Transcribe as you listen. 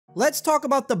Let's talk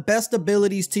about the best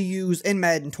abilities to use in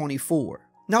Madden 24.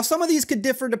 Now, some of these could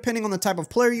differ depending on the type of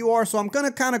player you are, so I'm going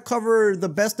to kind of cover the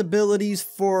best abilities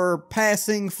for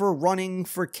passing, for running,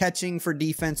 for catching, for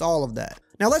defense, all of that.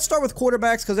 Now, let's start with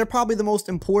quarterbacks because they're probably the most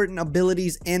important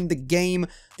abilities in the game.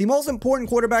 The most important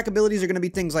quarterback abilities are going to be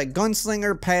things like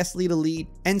Gunslinger, Pass Lead Elite,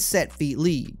 and Set Feet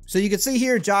Lead. So you can see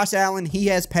here, Josh Allen, he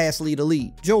has Pass Lead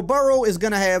Elite. Joe Burrow is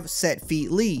going to have Set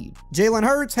Feet Lead. Jalen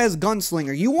Hurts has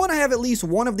Gunslinger. You want to have at least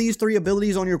one of these three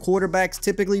abilities on your quarterbacks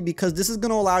typically because this is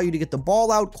going to allow you to get the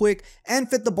ball out quick and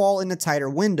fit the ball into tighter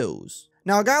windows.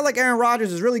 Now, a guy like Aaron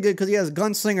Rodgers is really good because he has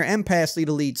Gunslinger and Pass Lead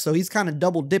Elite, so he's kind of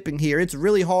double dipping here. It's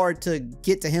really hard to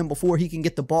get to him before he can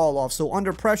get the ball off. So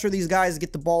under pressure, these guys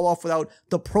get the ball off without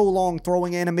the prolonged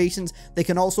throwing animations. They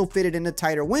can also fit it into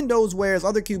tighter windows, whereas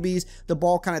other QBs, the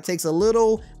ball kind of takes a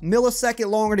little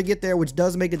millisecond longer to get there, which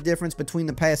does make a difference between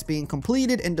the pass being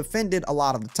completed and defended a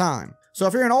lot of the time. So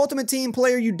if you're an Ultimate Team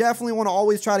player, you definitely want to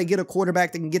always try to get a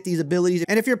quarterback that can get these abilities.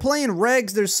 And if you're playing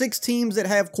regs, there's 6 teams that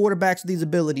have quarterbacks with these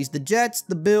abilities. The Jets,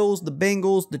 the Bills, the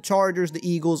Bengals, the Chargers, the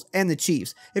Eagles, and the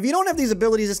Chiefs. If you don't have these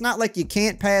abilities, it's not like you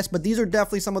can't pass, but these are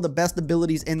definitely some of the best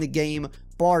abilities in the game,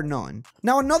 bar none.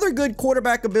 Now, another good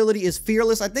quarterback ability is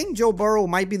Fearless. I think Joe Burrow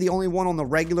might be the only one on the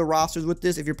regular rosters with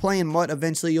this. If you're playing MUT,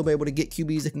 eventually you'll be able to get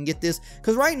QBs that can get this.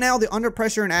 Because right now, the under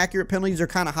pressure and accurate penalties are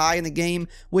kind of high in the game,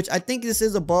 which I think this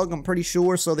is a bug, I'm pretty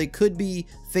sure, so they could be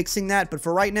fixing that. But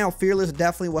for right now, Fearless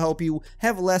definitely will help you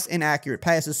have less inaccurate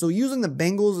passes. So using the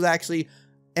Bengals is actually,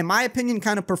 in my opinion,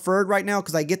 kind of preferred right now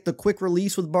because I get the quick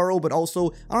release with Burrow, but also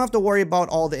I don't have to worry about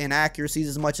all the inaccuracies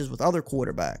as much as with other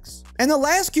quarterbacks. And the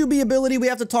last QB ability we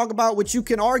have to talk about, which you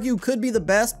can argue could be the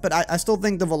best, but I still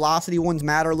think the velocity ones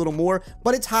matter a little more,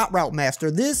 but it's Hot Route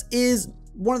Master. This is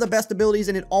one of the best abilities,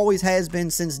 and it always has been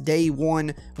since day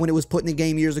one when it was put in the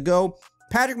game years ago.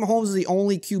 Patrick Mahomes is the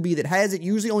only QB that has it.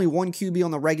 Usually only one QB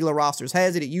on the regular rosters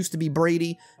has it. It used to be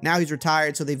Brady. Now he's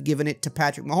retired, so they've given it to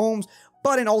Patrick Mahomes.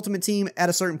 But in Ultimate Team, at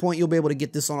a certain point, you'll be able to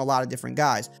get this on a lot of different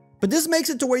guys. But this makes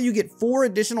it to where you get 4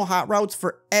 additional hot routes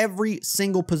for every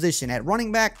single position at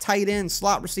running back, tight end,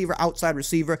 slot receiver, outside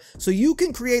receiver. So you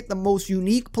can create the most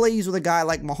unique plays with a guy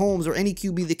like Mahomes or any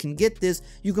QB that can get this.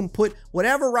 You can put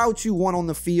whatever route you want on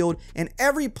the field, and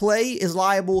every play is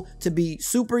liable to be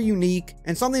super unique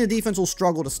and something the defense will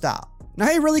struggle to stop. Now,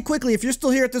 hey, really quickly, if you're still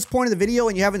here at this point of the video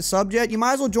and you haven't subbed yet, you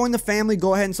might as well join the family.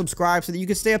 Go ahead and subscribe so that you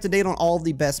can stay up to date on all of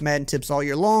the best Madden tips all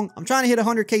year long. I'm trying to hit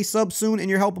 100K subs soon, and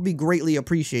your help will be greatly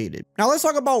appreciated. Now, let's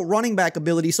talk about running back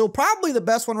ability. So probably the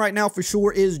best one right now for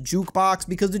sure is Jukebox,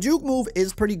 because the juke move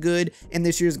is pretty good in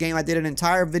this year's game. I did an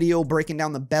entire video breaking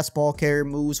down the best ball carrier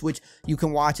moves, which you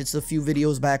can watch. It's a few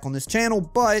videos back on this channel,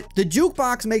 but the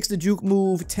Jukebox makes the juke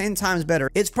move 10 times better.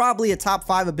 It's probably a top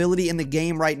 5 ability in the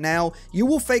game right now. You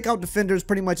will fake out defenders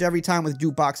pretty much every time with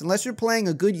Jukebox, unless you're playing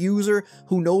a good user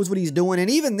who knows what he's doing.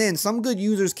 And even then, some good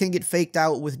users can get faked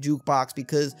out with Jukebox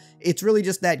because it's really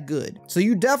just that good. So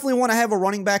you definitely want to have a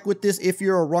running back with this. If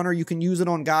you're a runner, you can use it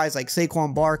on guys like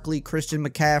Saquon Barkley, Christian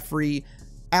McCaffrey,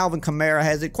 Alvin Kamara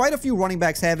has it. Quite a few running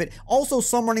backs have it. Also,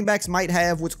 some running backs might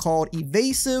have what's called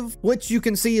evasive, which you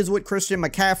can see is what Christian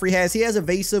McCaffrey has. He has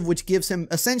evasive, which gives him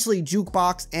essentially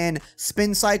Jukebox and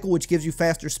spin cycle, which gives you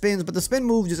faster spins, but the spin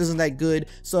move just isn't that good.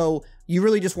 So you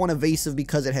really just want evasive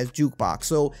because it has Jukebox.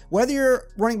 So whether your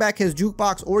running back has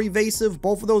Jukebox or evasive,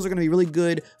 both of those are going to be really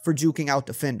good for juking out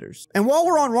defenders. And while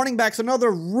we're on running backs,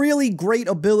 another really great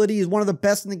ability, is one of the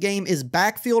best in the game, is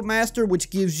Backfield Master, which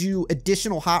gives you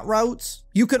additional hot routes.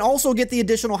 You can also get the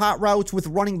additional hot routes with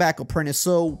Running Back Apprentice.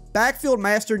 So Backfield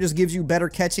Master just gives you better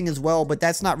catching as well, but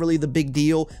that's not really the big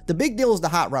deal. The big deal is the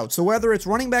hot route. So whether it's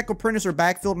Running Back Apprentice or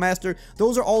Backfield Master,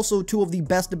 those are also 2 of the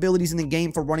best abilities in the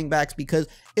game for running backs because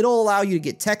it'll allow you to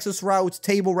get Texas routes,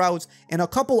 table routes, and a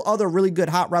couple other really good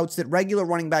hot routes that regular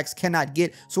running backs cannot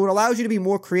get. So it allows you to be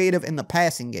more creative in the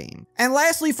passing game. And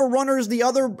lastly, for runners, the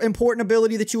other important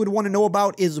ability that you would want to know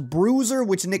about is Bruiser,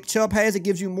 which Nick Chubb has. It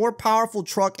gives you more powerful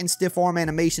truck and stiff arm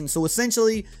animation. So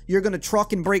essentially, you're going to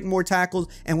truck and break more tackles,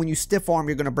 and when you stiff arm,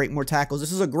 you're going to break more tackles.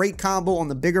 This is a great combo on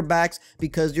the bigger backs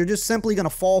because you're just simply going to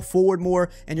fall forward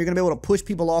more, and you're going to be able to push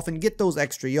people off and get those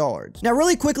extra yards. Now,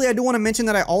 really quickly, I do want to mention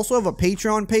that I also have a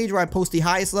Patreon page where I post the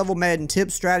highest level Madden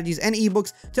tips, strategies, and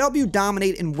ebooks to help you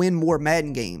dominate and win more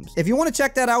Madden games. If you want to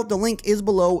check that out, the link is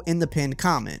below in the pinned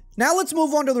comment. Now let's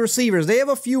move on to the receivers. They have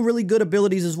a few really good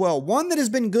abilities as well. One that has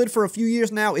been good for a few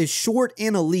years now is Short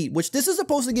and Elite, which this is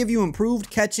supposed to give you improved improved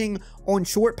catching on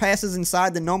short passes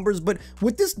inside the numbers, but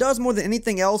what this does more than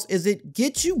anything else is it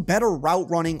gets you better route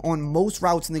running on most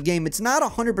routes in the game. It's not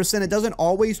 100%, it doesn't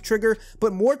always trigger,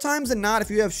 but more times than not,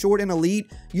 if you have short and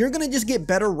elite, you're going to just get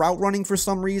better route running for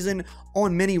some reason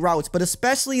on many routes, but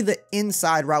especially the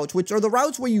inside routes, which are the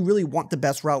routes where you really want the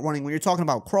best route running. When you're talking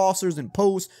about crossers and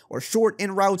posts or short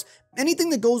in routes, anything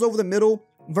that goes over the middle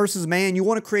versus man, you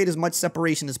want to create as much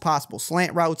separation as possible.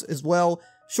 Slant routes as well.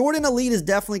 Short and elite is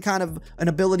definitely kind of an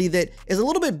ability that is a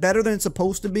little bit better than it's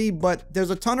supposed to be, but there's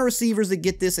a ton of receivers that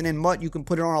get this, and in MUT, you can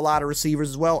put it on a lot of receivers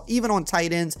as well. Even on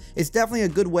tight ends, it's definitely a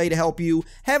good way to help you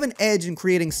have an edge in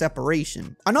creating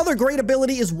separation. Another great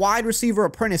ability is wide receiver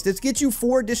apprentice. This gets you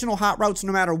 4 additional hot routes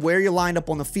no matter where you're lined up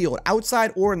on the field,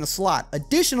 outside or in the slot.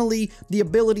 Additionally, the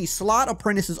ability slot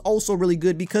apprentice is also really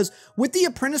good because with the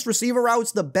apprentice receiver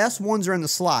routes, the best ones are in the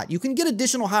slot. You can get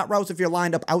additional hot routes if you're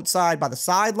lined up outside by the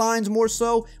sidelines more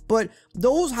so, but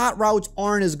those hot routes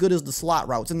aren't as good as the slot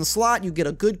routes. In the slot, you get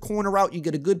a good corner route, you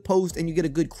get a good post, and you get a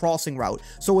good crossing route.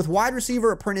 So with wide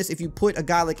receiver apprentice, if you put a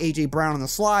guy like AJ Brown in the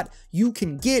slot, you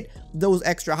can get those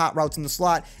extra hot routes in the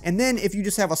slot. And then if you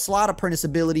just have a slot apprentice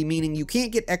ability, meaning you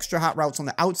can't get extra hot routes on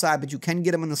the outside, but you can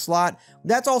get them in the slot,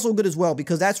 that's also good as well,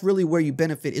 because that's really where you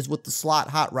benefit is with the slot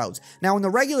hot routes. Now in the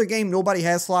regular game, nobody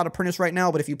has slot apprentice right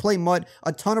now, but if you play MUT,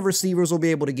 a ton of receivers will be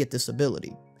able to get this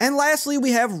ability. And lastly,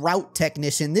 we have route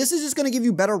technician. This is just going to give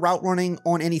you better route running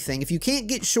on anything. If you can't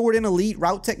get short and elite,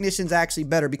 route technician's actually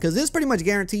better because this pretty much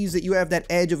guarantees that you have that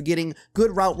edge of getting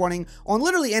good route running on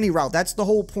literally any route. That's the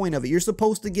whole point of it. You're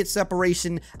supposed to get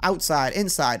separation outside,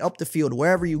 inside, up the field,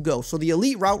 wherever you go. So the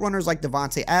elite route runners like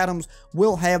Devontae Adams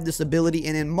will have this ability,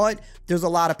 and in MUT, there's a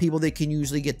lot of people that can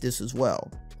usually get this as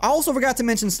well. I also forgot to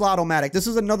mention Slot-O-Matic. This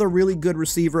is another really good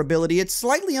receiver ability. It's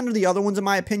slightly under the other ones in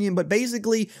my opinion, but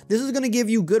basically this is going to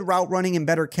give you good route running and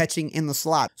better catching in the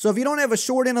slot. So if you don't have a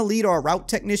short and elite or a route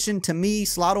technician, to me,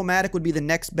 Slot-O-Matic would be the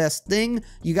next best thing.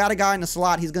 You got a guy in the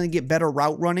slot, he's going to get better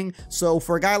route running. So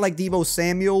for a guy like Deebo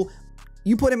Samuel,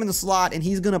 you put him in the slot and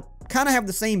he's going to kind of have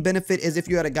the same benefit as if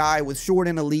you had a guy with short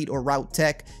and elite or route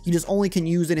tech. You just only can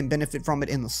use it and benefit from it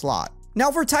in the slot. Now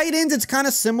for tight ends, it's kind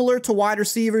of similar to wide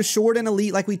receivers. Short and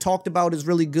elite, like we talked about, is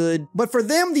really good. But for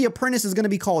them, the apprentice is going to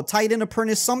be called tight end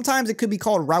apprentice. Sometimes it could be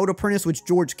called route apprentice, which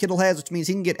George Kittle has, which means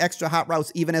he can get extra hot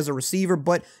routes even as a receiver.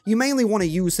 But you mainly want to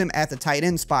use him at the tight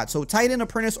end spot. So tight end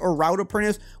apprentice or route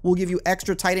apprentice will give you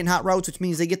extra tight end hot routes, which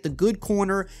means they get the good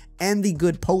corner and the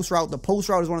good post route. The post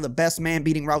route is one of the best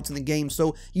man-beating routes in the game.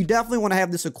 So you definitely want to have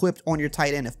this equipped on your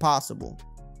tight end if possible.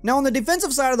 Now on the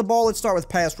defensive side of the ball, let's start with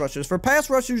pass rushers. For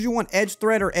pass rushers, you want edge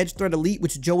threat or edge threat elite,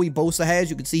 which Joey Bosa has.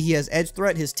 You can see he has edge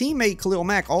threat. His teammate Khalil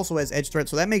Mack also has edge threat,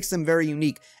 so that makes them very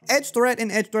unique. Edge threat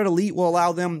and edge threat elite will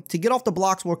allow them to get off the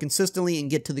blocks more consistently and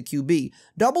get to the QB.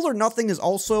 Double or nothing is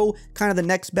also kind of the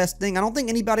next best thing. I don't think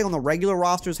anybody on the regular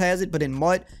rosters has it, but in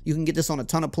MUT, you can get this on a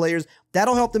ton of players.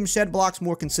 That'll help them shed blocks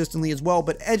more consistently as well,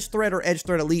 but edge threat or edge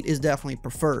threat elite is definitely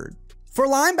preferred. For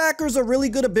linebackers, a really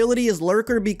good ability is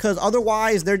lurker because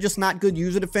otherwise they're just not good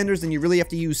user defenders and you really have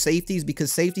to use safeties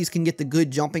because safeties can get the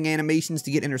good jumping animations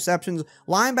to get interceptions.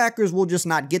 Linebackers will just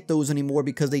not get those anymore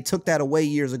because they took that away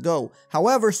years ago.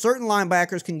 However, certain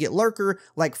linebackers can get lurker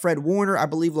like Fred Warner. I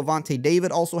believe Levante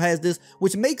David also has this,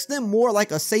 which makes them more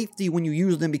like a safety when you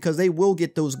use them because they will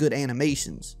get those good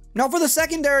animations. Now for the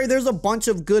secondary, there's a bunch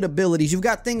of good abilities. You've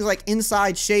got things like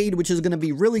inside shade, which is going to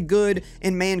be really good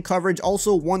in man coverage.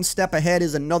 Also, one step ahead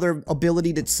is another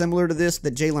ability that's similar to this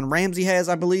that Jalen Ramsey has,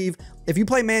 I believe. If you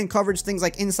play man coverage, things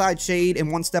like inside shade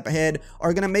and one step ahead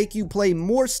are going to make you play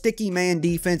more sticky man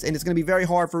defense, and it's going to be very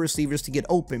hard for receivers to get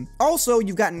open. Also,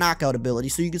 you've got knockout ability.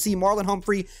 So you can see Marlon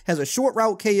Humphrey has a short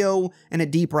route KO and a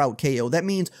deep route KO. That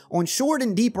means on short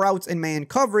and deep routes in man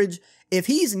coverage, if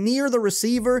he's near the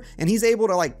receiver and he's able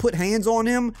to like put hands on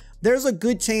him, there's a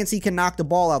good chance he can knock the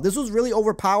ball out. This was really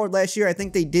overpowered last year. I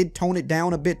think they did tone it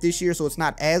down a bit this year, so it's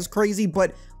not as crazy,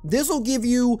 but this will give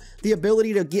you the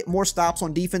ability to get more stops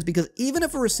on defense because even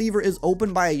if a receiver is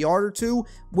open by a yard or two,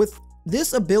 with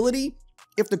this ability,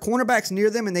 if the cornerback's near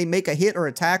them and they make a hit or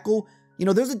a tackle, you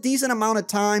know, there's a decent amount of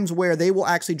times where they will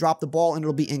actually drop the ball and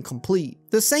it'll be incomplete.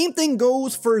 The same thing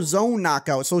goes for zone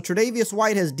knockout. So Tre'Davious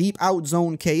White has deep out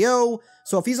zone KO.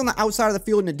 So if he's on the outside of the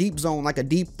field in a deep zone, like a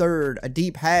deep third, a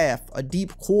deep half, a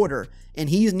deep quarter, and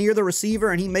he's near the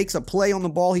receiver and he makes a play on the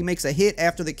ball, he makes a hit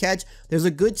after the catch, there's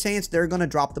a good chance they're going to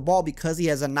drop the ball because he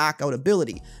has a knockout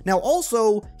ability. Now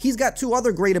also, he's got two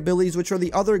other great abilities, which are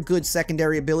the other good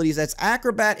secondary abilities. That's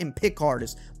Acrobat and Pick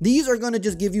Artist. These are going to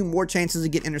just give you more chances to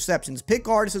get interceptions. Pick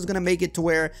Artist is going to make it to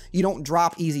where you don't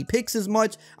drop easy picks as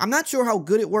much. I'm not sure how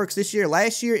good it works this year.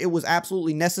 Last year, it was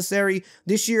absolutely necessary.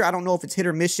 This year, I don't know if it's hit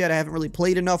or miss yet. I haven't really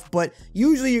played enough, but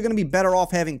usually you're going to be better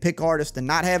off having pick artist than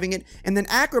not having it. And then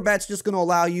acrobat's just going to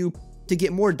allow you to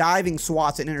get more diving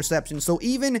swats and interceptions. So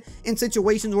even in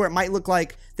situations where it might look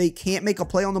like they can't make a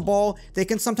play on the ball, they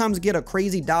can sometimes get a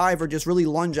crazy dive or just really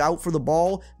lunge out for the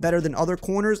ball better than other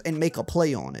corners and make a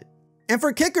play on it. And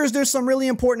for kickers, there's some really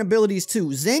important abilities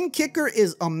too. Zen Kicker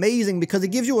is amazing because it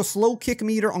gives you a slow kick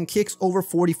meter on kicks over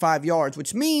 45 yards,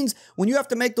 which means when you have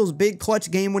to make those big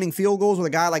clutch game-winning field goals with a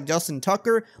guy like Justin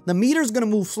Tucker, the meter's going to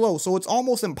move slow, so it's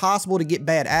almost impossible to get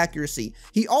bad accuracy.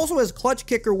 He also has Clutch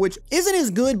Kicker, which isn't as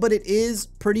good, but it is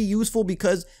pretty useful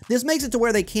because this makes it to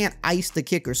where they can't ice the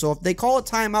kicker. So if they call a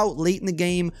timeout late in the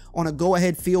game on a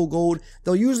go-ahead field goal,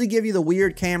 they'll usually give you the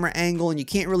weird camera angle and you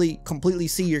can't really completely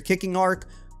see your kicking arc.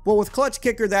 Well, with Clutch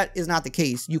Kicker, that is not the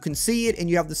case. You can see it and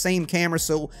you have the same camera,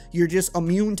 so you're just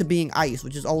immune to being iced,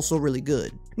 which is also really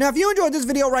good. Now, if you enjoyed this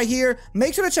video right here,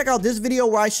 make sure to check out this video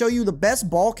where I show you the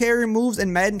best ball carrier moves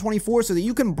in Madden 24 so that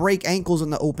you can break ankles in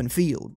the open field.